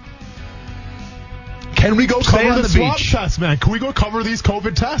Can we go Stay cover on the the swab beach. tests, man? Can we go cover these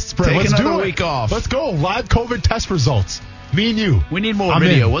COVID tests? Brett? Take Let's another do it. week off. Let's go. Live COVID test results. Me and you. We need more I'm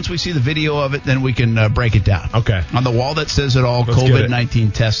video. in. Once we see the video of it, then we can break it down. Okay. On the wall that says it all, Let's get it.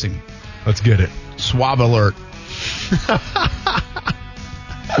 COVID-19 testing. Let's get it. Swab alert.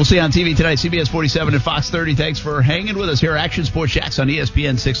 We'll see you on TV tonight, CBS 47 and Fox 30. Thanks for hanging with us here. Action Sports Jacks on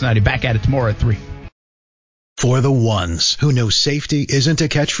ESPN 690. Back at it tomorrow at 3. For the ones who know safety isn't a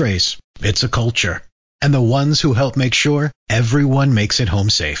catchphrase, it's a culture. And the ones who help make sure everyone makes it home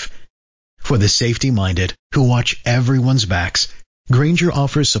safe. For the safety-minded who watch everyone's backs, Grainger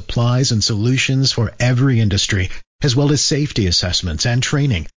offers supplies and solutions for every industry, as well as safety assessments and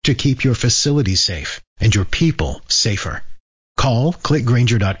training to keep your facilities safe and your people safer. Call, click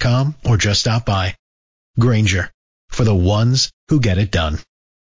Grainger.com, or just stop by. Grainger, for the ones who get it done.